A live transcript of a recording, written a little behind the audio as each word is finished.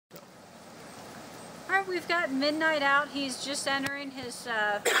Here we've got Midnight out. He's just entering his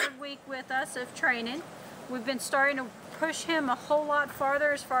third week with us of training. We've been starting to push him a whole lot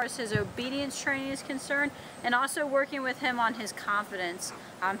farther as far as his obedience training is concerned, and also working with him on his confidence.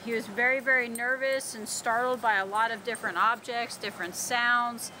 He was very, very nervous and startled by a lot of different objects, different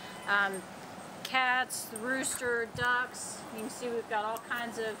sounds, cats, the rooster, ducks. You can see we've got all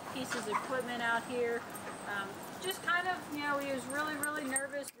kinds of pieces of equipment out here. Just kind of, you know, he was really, really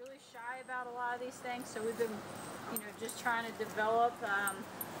nervous, really shy about a lot of these things. So we've been, you know, just trying to develop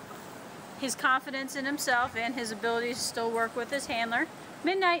his confidence in himself and his ability to still work with his handler.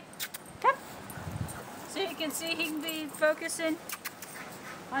 Midnight, come. So you can see he can be focusing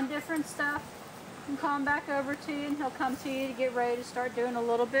on different stuff and call him back over to you, and he'll come to you to get ready to start doing a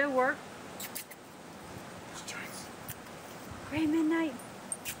little bit of work. Great, Midnight.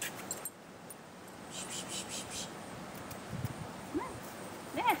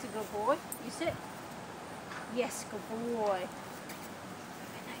 That's a good boy. You sit. Yes, good boy.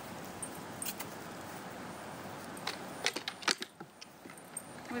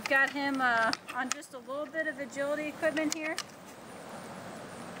 We've got him on just a little bit of agility equipment here.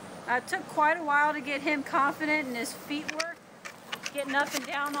 It took quite a while to get him confident in his feet work, getting up and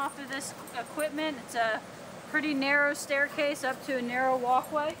down off of this equipment. It's a pretty narrow staircase up to a narrow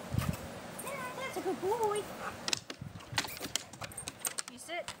walkway. Yeah, that's a good boy. You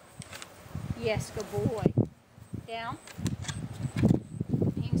sit. Yes, good boy. Down.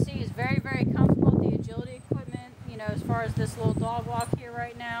 You can see he's very, very comfortable with the agility equipment, you know, as far as this little dog walk here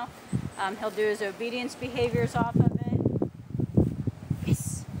right now. He'll do his obedience behaviors off of it.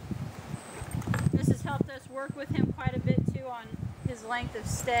 Yes. This has helped us work with him quite a bit too on his length of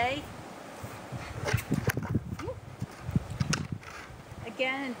stay.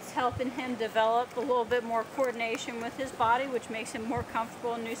 Again, it's helping him develop a little bit more coordination with his body, which makes him more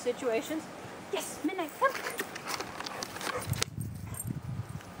comfortable in new situations. Yes, Midnight, come.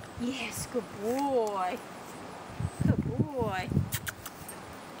 Yes, good boy. Good boy.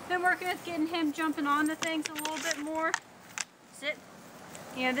 Been working with getting him jumping onto things a little bit more. Sit.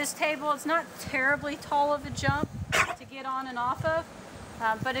 You know, this table, it's not terribly tall of a jump to get on and off of,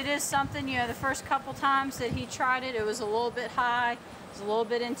 but it is something, you know, the first couple times that he tried it, it was a little bit high. It was a little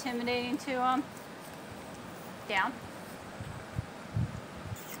bit intimidating to him. Down.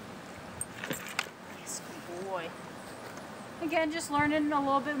 Yes, good boy. Again, just learning a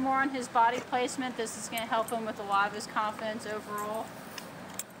little bit more on his body placement. This is going to help him with a lot of his confidence overall.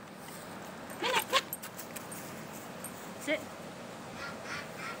 Sit.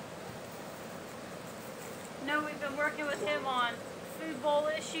 No, we've been working with him on food bowl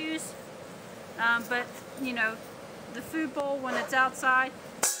issues, but you know, the food bowl, when it's outside,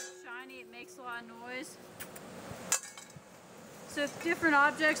 shiny, it makes a lot of noise. So if different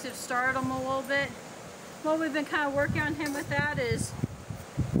objects have startled him a little bit, what we've been kind of working on him with that is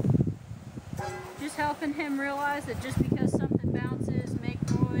just helping him realize that just because something bounces,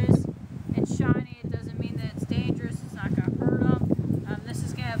 makes noise, and shiny, it doesn't mean that it's dangerous, it's not going to hurt him. This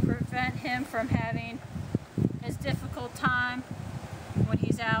is going to prevent him from having his difficult time when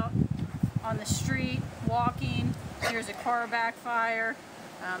he's out on the street, walking, here's a car backfire,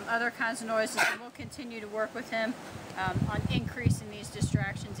 other kinds of noises, and we'll continue to work with him on increasing these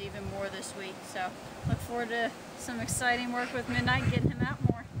distractions even more this week. So look forward to some exciting work with Midnight, getting him out more.